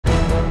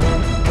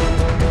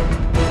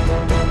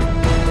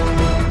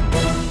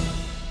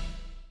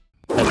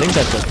think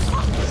that's it.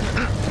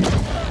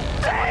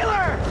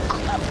 Taylor!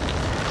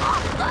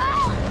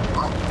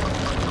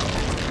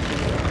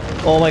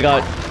 Oh my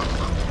god.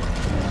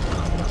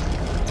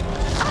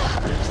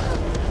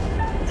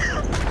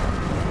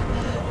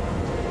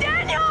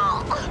 Daniel!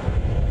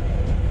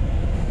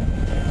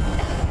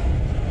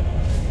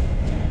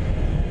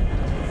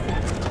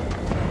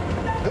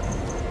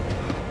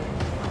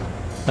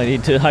 I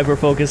need to hyper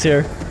focus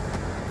here.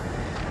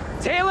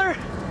 Taylor?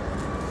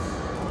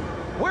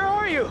 Where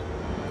are you?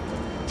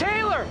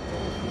 Taylor!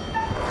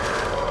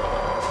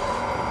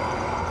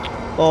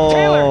 Oh.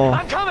 Taylor,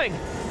 I'm coming!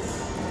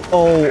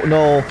 Oh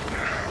no.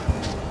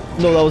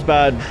 No, that was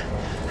bad.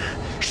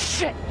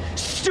 Shit!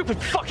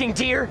 Stupid fucking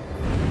deer!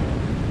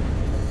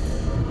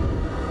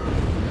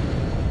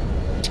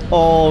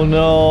 Oh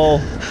no.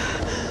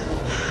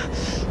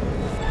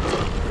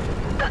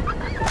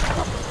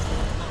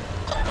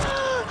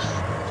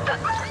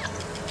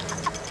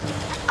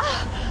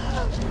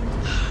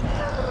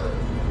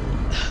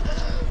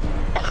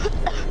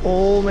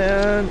 Oh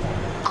man.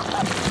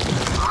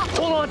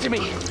 Hold on to me!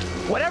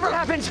 Whatever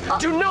happens,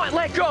 do not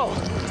let go!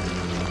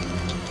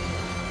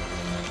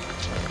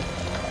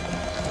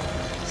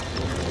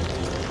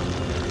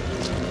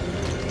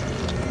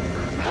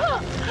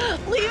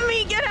 Leave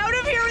me! Get out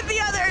of here with the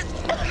others!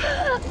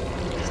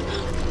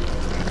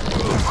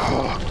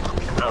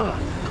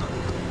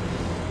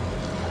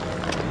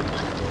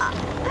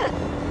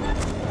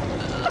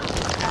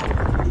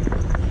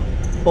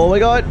 Oh my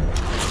god.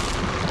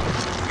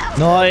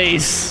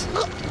 Nice.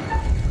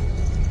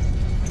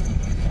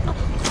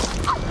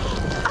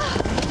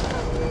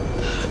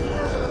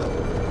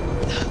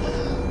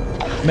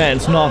 Man,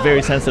 it's not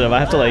very sensitive. I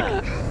have to like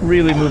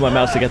really move my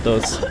mouse to get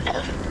those.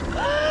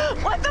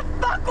 What the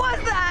fuck was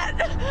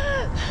that?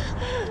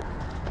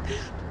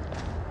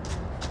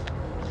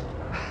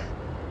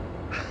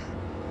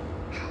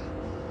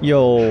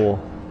 Yo.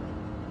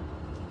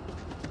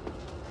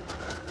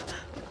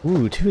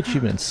 Ooh, 2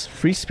 achievements.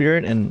 Free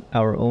spirit and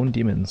our own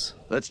demons.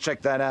 Let's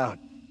check that out.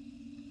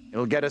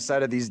 It'll get us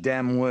out of these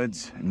damn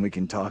woods, and we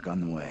can talk on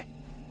the way.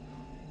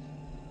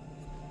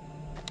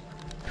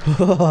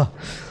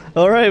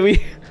 Alright,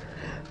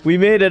 we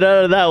made it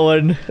out of that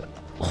one.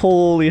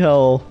 Holy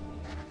hell.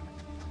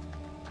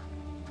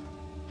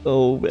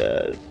 Oh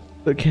man.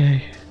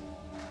 Okay.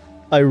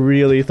 I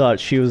really thought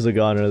she was the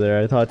goner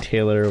there. I thought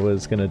Taylor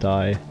was gonna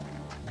die.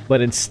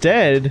 But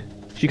instead,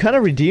 she kind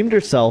of redeemed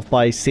herself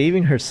by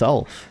saving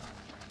herself.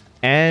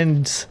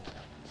 And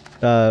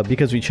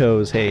because we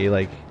chose, hey,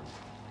 like,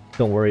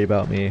 don't worry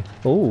about me.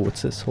 Oh,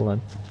 what's this? Hold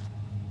on.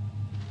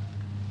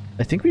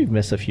 I think we've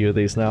missed a few of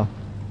these now.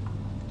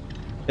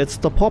 It's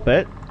the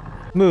puppet.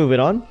 Moving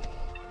on.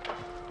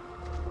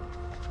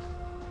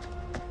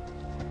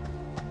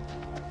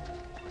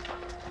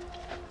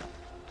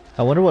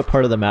 I wonder what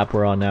part of the map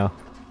we're on now.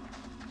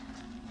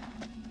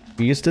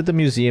 We just did the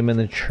museum and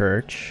the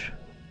church.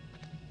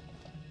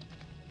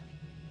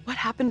 What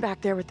happened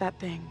back there with that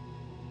thing?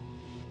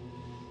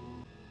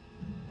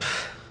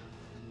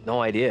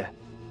 No idea.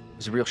 It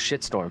was a real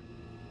shitstorm.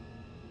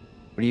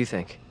 What do you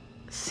think?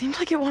 Seemed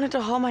like it wanted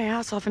to haul my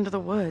ass off into the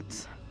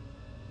woods.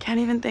 Can't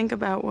even think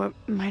about what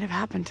might have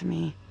happened to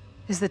me.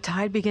 Is the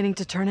tide beginning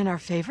to turn in our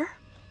favor?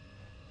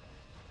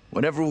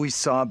 Whatever we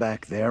saw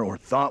back there, or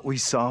thought we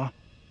saw,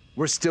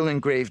 we're still in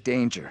grave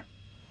danger.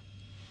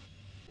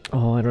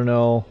 Oh, I don't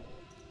know.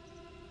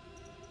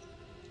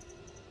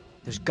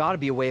 There's gotta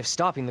be a way of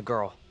stopping the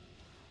girl.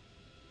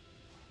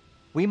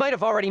 We might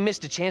have already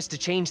missed a chance to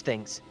change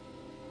things.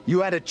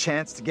 You had a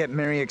chance to get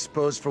Mary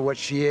exposed for what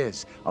she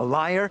is, a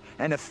liar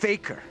and a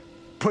faker.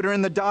 Put her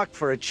in the dock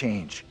for a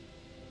change.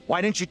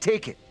 Why didn't you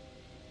take it?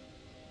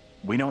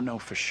 We don't know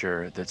for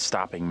sure that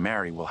stopping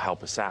Mary will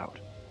help us out.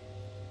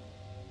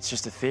 It's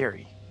just a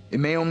theory.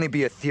 It may only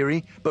be a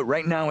theory, but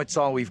right now it's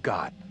all we've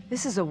got.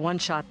 This is a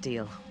one-shot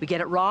deal. We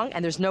get it wrong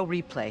and there's no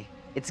replay.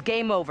 It's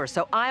game over,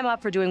 so I'm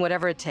up for doing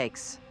whatever it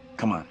takes.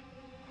 Come on,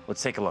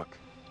 let's take a look.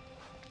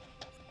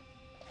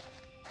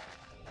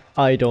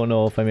 I don't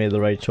know if I made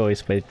the right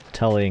choice by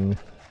telling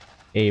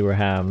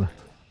Abraham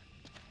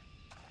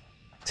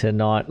to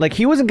not... Like,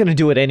 he wasn't gonna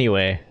do it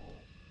anyway.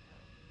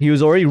 He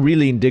was already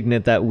really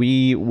indignant that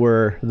we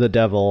were the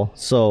devil,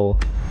 so...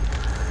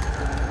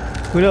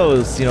 Who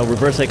knows, you know,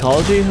 reverse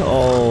psychology?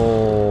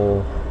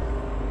 Oh...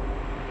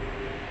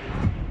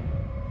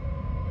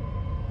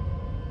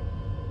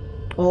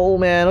 Oh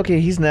man,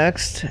 okay, he's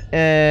next.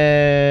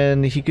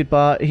 And he could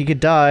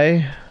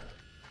die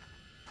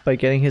by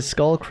getting his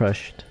skull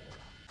crushed.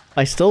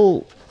 I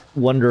still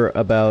wonder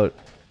about,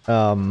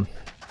 No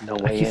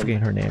I way keep in.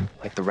 forgetting her name.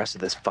 Like the rest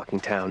of this fucking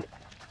town.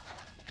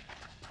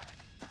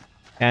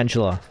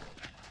 Angela.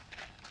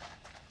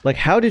 Like,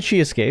 how did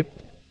she escape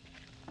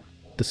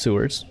the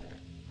sewers?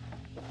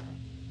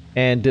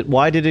 And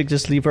why did it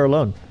just leave her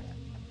alone?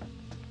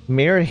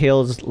 Mayor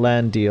Hale's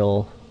land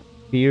deal.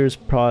 Fears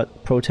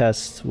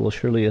protests will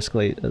surely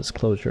escalate as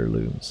closure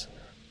looms.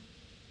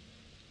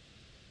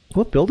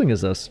 What building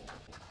is this?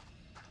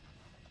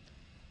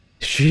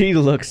 She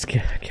looks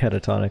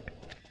catatonic.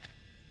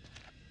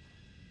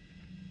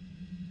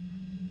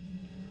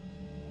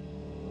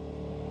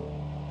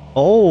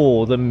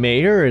 Oh, the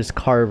mayor is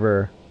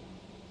Carver.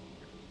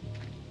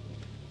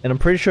 And I'm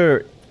pretty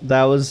sure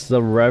that was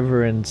the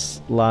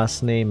Reverend's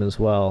last name as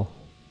well.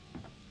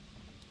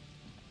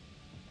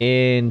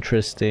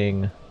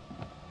 Interesting. Are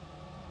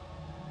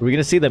we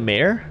gonna see the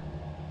mayor?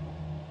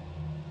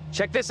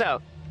 Check this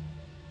out.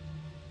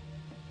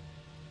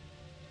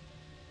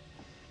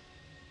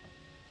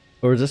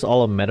 Or is this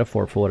all a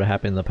metaphor for what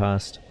happened in the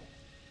past?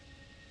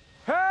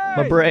 Hey!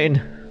 My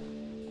brain.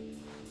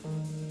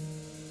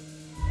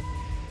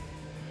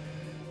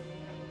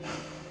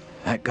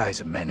 That guy's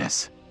a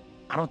menace.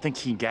 I don't think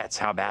he gets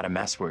how bad a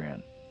mess we're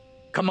in.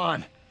 Come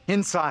on,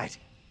 inside.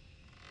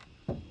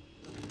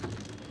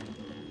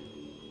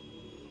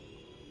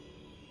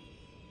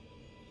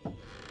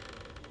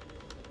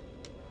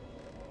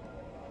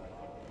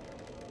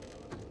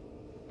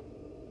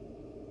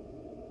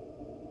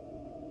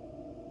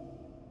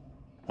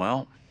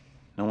 Well,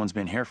 no one's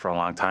been here for a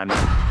long time.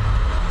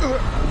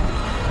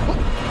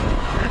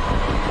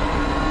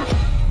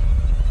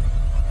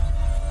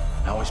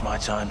 Now is my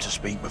time to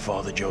speak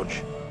before the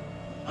judge.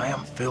 I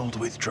am filled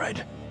with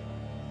dread.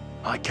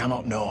 I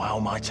cannot know how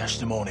my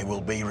testimony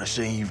will be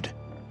received.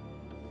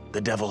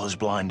 The devil has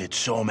blinded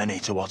so many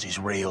to what is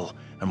real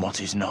and what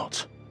is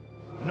not.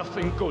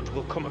 Nothing good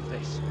will come of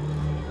this.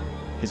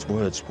 His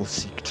words will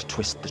seek to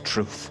twist the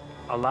truth.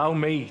 Allow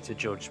me to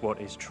judge what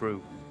is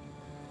true.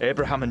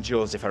 Abraham and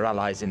Joseph are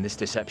allies in this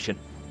deception.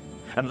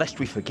 And lest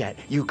we forget,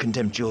 you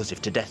condemned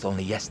Joseph to death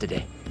only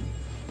yesterday.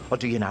 Or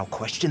do you now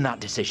question that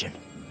decision?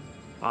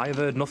 I have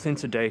heard nothing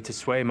today to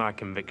sway my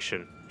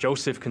conviction.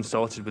 Joseph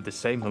consorted with the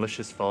same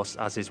malicious force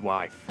as his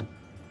wife.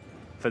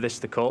 For this,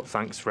 the court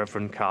thanks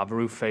Reverend Carver,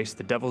 who faced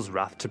the devil's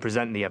wrath to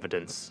present the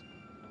evidence.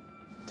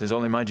 'Tis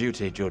only my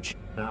duty, Judge.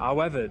 Now,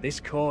 however, this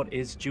court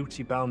is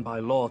duty-bound by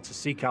law to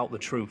seek out the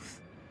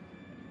truth.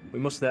 We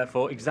must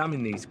therefore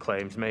examine these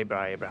claims made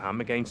by Abraham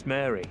against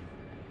Mary.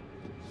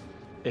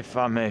 If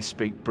I may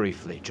speak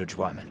briefly, Judge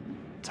Wyman.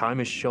 Time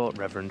is short,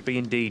 Reverend. Be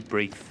indeed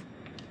brief.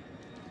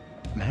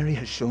 Mary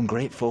has shown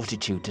great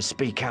fortitude to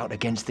speak out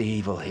against the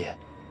evil here.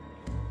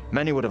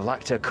 Many would have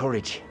lacked her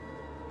courage.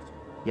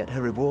 Yet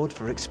her reward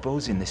for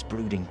exposing this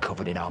brooding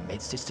coven in our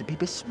midst is to be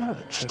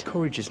besmirched. Her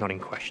courage is not in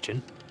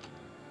question.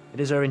 It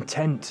is her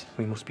intent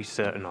we must be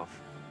certain of.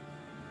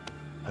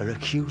 Her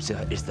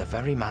accuser is the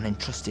very man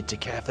entrusted to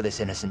care for this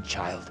innocent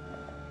child.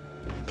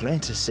 Plain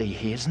to see,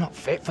 he is not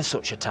fit for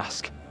such a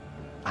task.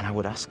 And I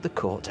would ask the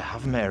court to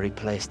have Mary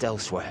placed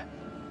elsewhere.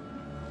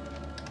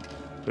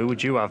 Who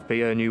would you have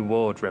be her new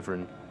ward,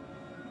 Reverend?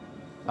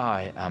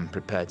 I am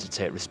prepared to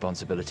take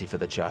responsibility for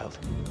the child.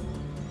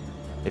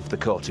 If the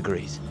court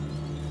agrees.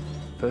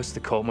 First, the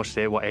court must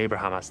hear what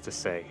Abraham has to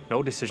say.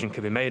 No decision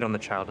can be made on the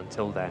child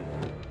until then.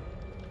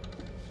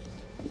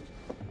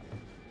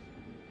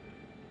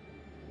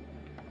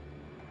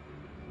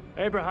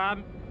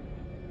 Abraham!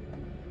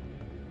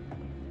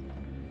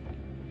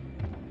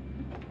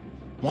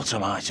 What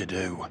am I to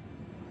do?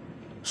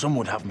 Some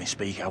would have me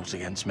speak out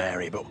against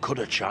Mary, but could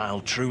a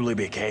child truly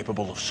be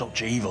capable of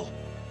such evil?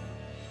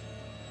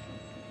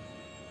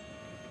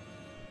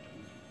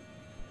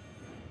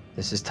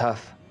 This is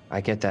tough.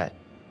 I get that.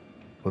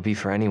 Would be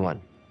for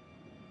anyone.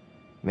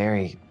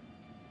 Mary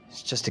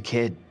is just a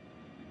kid.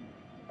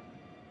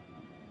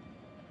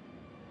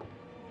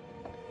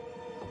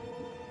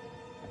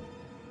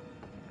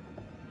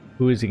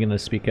 Who is he gonna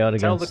speak out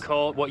against? Tell the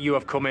court what you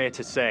have come here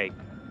to say.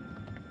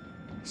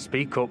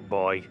 Speak up,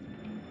 boy.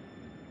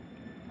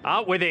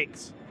 Out with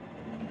it!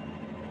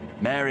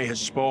 Mary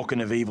has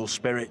spoken of evil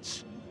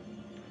spirits,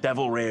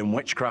 devilry and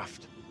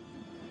witchcraft.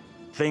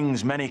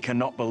 Things many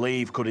cannot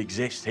believe could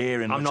exist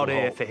here in I'm not Little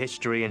here Hope. for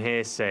history and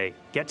hearsay.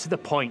 Get to the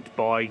point,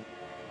 boy.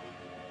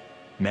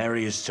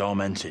 Mary is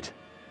tormented.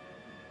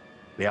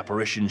 The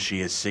apparitions she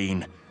has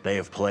seen, they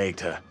have plagued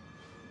her,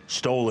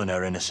 stolen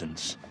her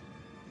innocence.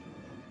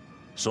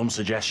 Some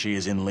suggest she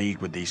is in league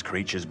with these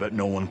creatures, but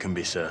no one can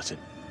be certain.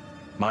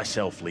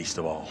 Myself least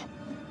of all.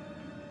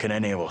 Can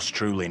any of us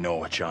truly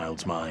know a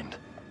child's mind?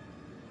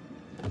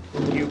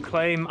 You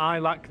claim I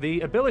lack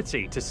the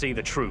ability to see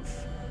the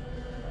truth.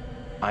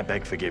 I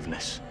beg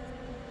forgiveness.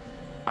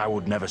 I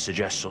would never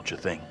suggest such a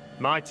thing.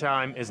 My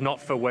time is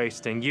not for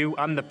wasting. You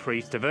and the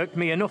priest have irked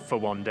me enough for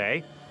one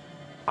day.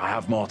 I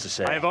have more to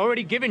say. I have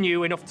already given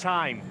you enough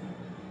time.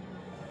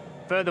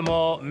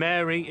 Furthermore,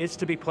 Mary is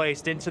to be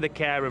placed into the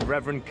care of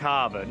Reverend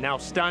Carver. Now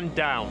stand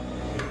down.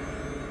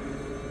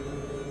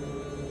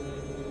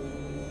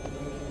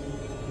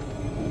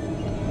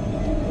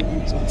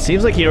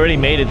 Seems like he already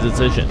made a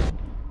decision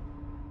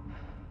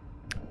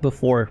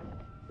before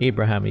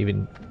Abraham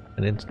even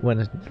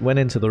went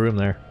into the room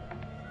there.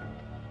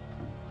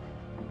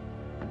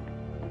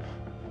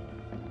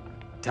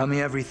 Tell me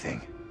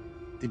everything.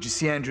 Did you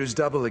see Andrew's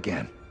double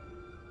again?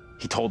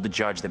 He told the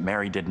judge that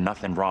Mary did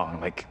nothing wrong,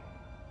 like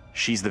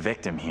she's the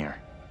victim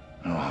here.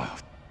 Oh,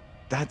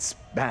 that's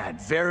bad.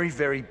 Very,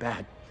 very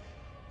bad.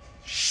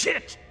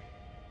 Shit!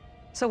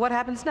 So what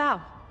happens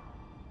now?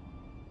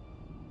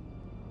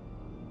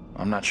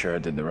 I'm not sure I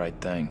did the right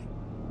thing.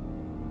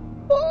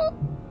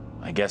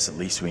 I guess at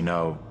least we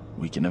know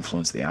we can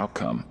influence the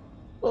outcome.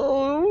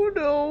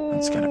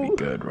 It's gonna be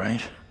good, right?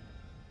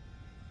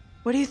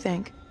 What do you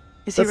think?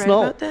 Is he That's right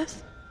not- about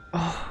this?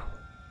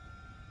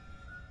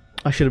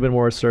 I should have been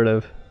more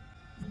assertive.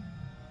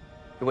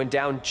 It went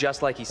down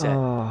just like he said.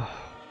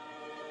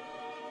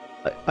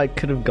 I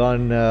could have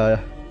gone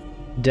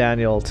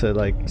Daniel to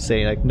like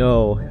say like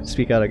no,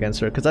 speak out against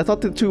her, because I thought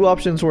the two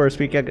options were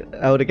speak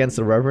out against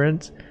the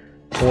Reverend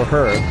or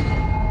her.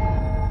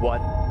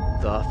 What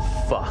the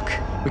fuck?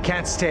 We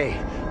can't stay.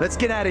 Let's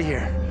get out of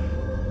here.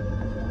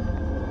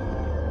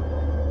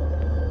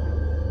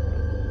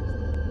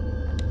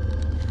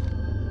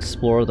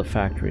 Explore the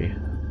factory.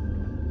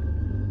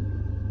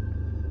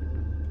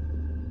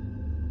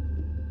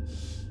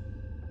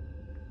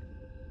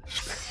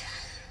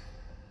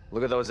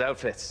 Look at those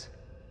outfits.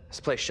 This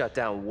place shut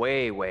down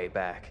way, way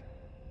back.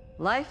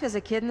 Life as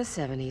a kid in the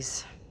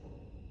 70s.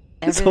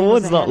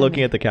 Someone's not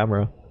looking at the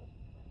camera.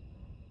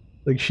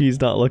 Like, she's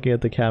not looking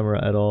at the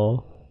camera at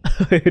all.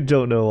 I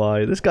don't know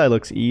why. This guy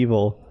looks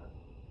evil.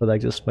 But that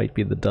just might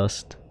be the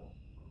dust.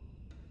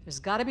 There's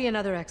gotta be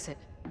another exit.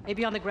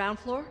 Maybe on the ground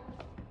floor?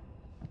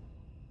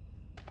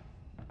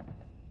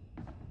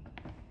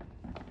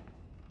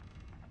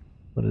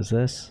 What is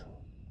this?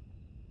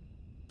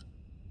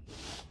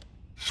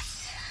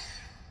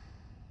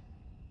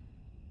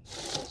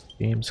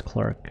 James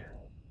Clark.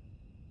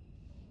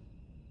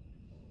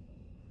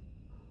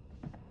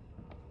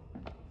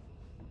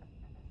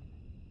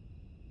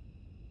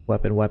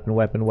 Weapon, weapon,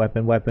 weapon,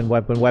 weapon, weapon,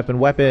 weapon, weapon,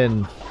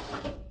 weapon!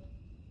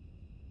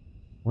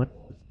 What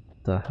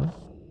the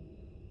hell?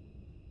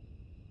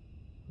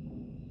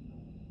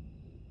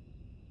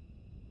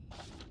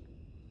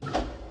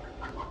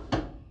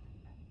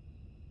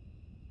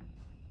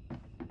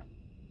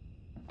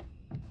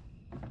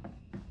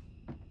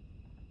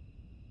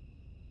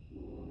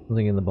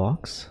 Something in the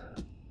box?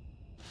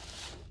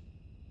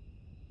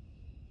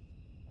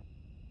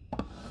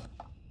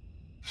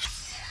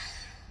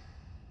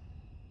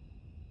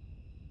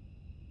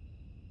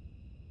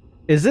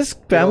 Is this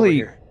Get over family?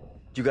 here.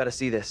 You gotta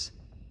see this.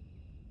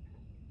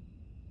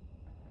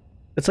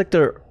 It's like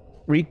they're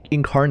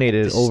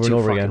reincarnated This over is and too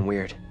over fucking again.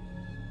 weird.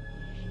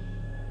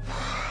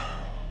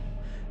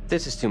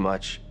 This is too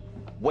much.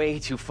 Way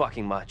too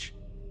fucking much.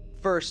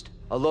 First,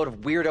 a load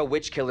of weirdo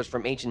witch killers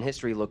from ancient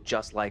history look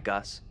just like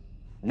us.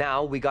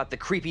 Now we got the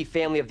creepy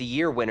Family of the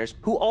Year winners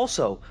who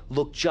also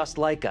look just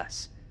like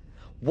us.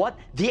 What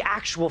the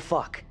actual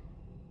fuck?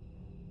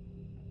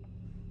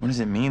 What does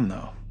it mean,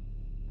 though?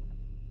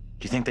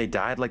 Do you think they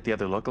died like the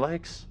other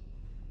lookalikes?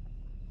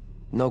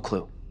 No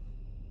clue.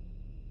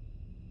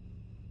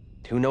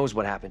 Who knows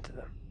what happened to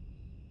them?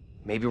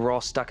 Maybe we're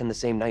all stuck in the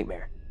same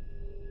nightmare.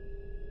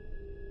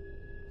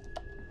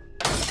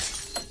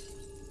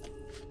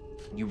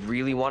 You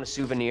really want a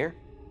souvenir?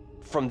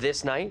 From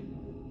this night?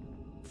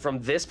 From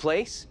this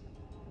place?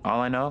 All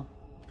I know,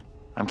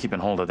 I'm keeping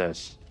hold of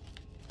this.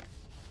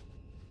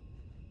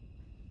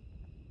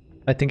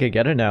 I think I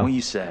get it now. What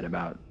you said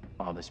about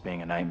all this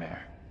being a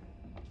nightmare.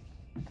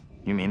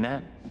 You mean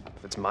that?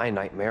 If it's my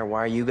nightmare, why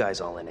are you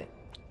guys all in it?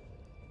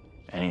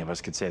 Any of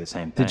us could say the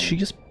same thing. Did she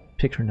just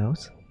pick her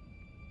nose?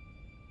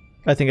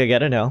 I think I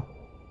get it now.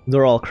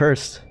 They're all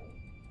cursed.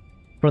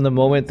 From the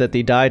moment that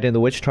they died in the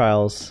witch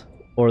trials,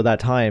 or that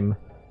time,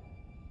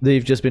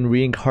 they've just been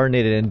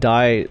reincarnated and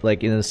die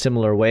like in a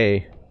similar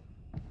way.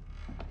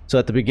 So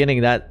at the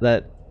beginning,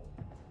 that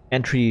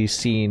entry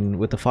scene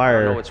with the I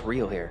fire, don't know what's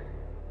real here.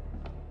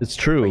 it's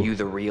true. Are you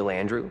the real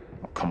Andrew?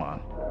 Oh, come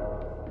on.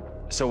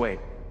 So wait.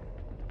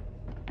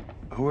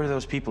 Who are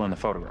those people in the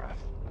photograph?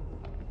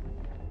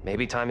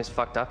 Maybe time is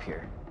fucked up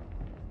here.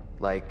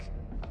 Like,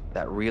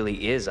 that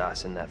really is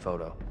us in that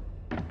photo.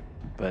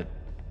 But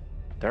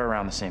they're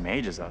around the same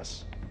age as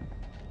us,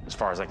 as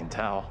far as I can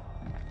tell.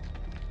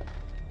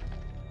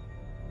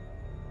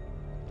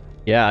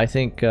 Yeah, I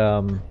think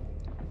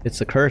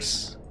it's a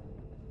curse.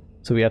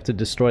 So we have to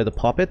destroy the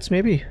puppets,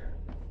 maybe?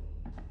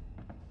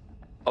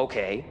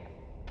 Okay.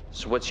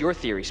 So what's your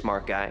theory,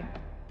 smart guy?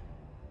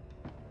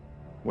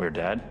 We're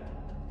dead?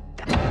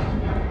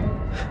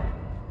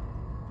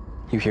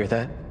 You hear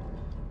that?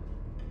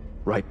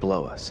 Right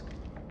below us.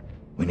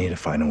 We need to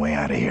find a way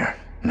out of here.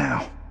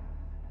 Now.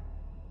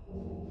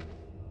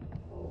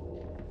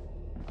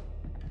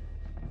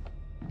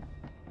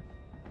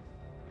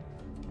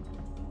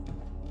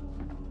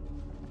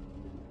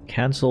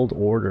 Cancelled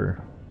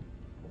order.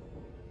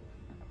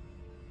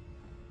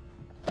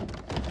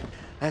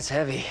 That's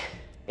heavy.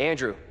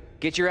 Andrew,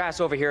 get your ass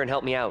over here and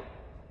help me out.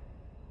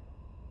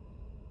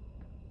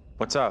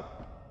 What's up?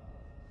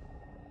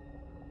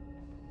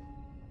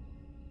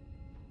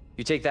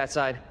 You take that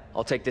side,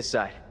 I'll take this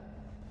side.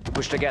 We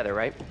push together,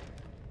 right?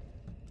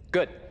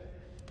 Good.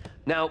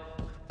 Now,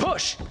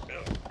 push!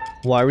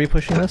 Why are we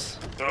pushing this?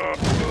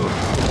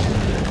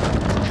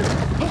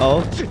 Oh,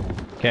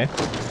 okay.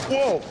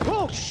 Whoa!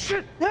 Oh,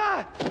 shit!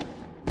 Ah!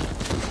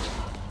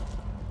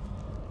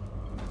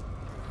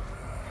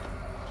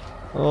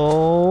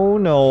 Oh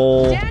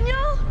no.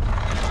 Daniel?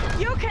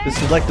 You okay?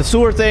 This is like the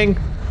sewer thing.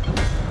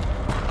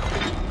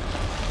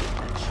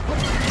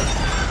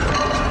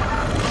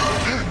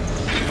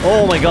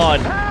 Oh my god.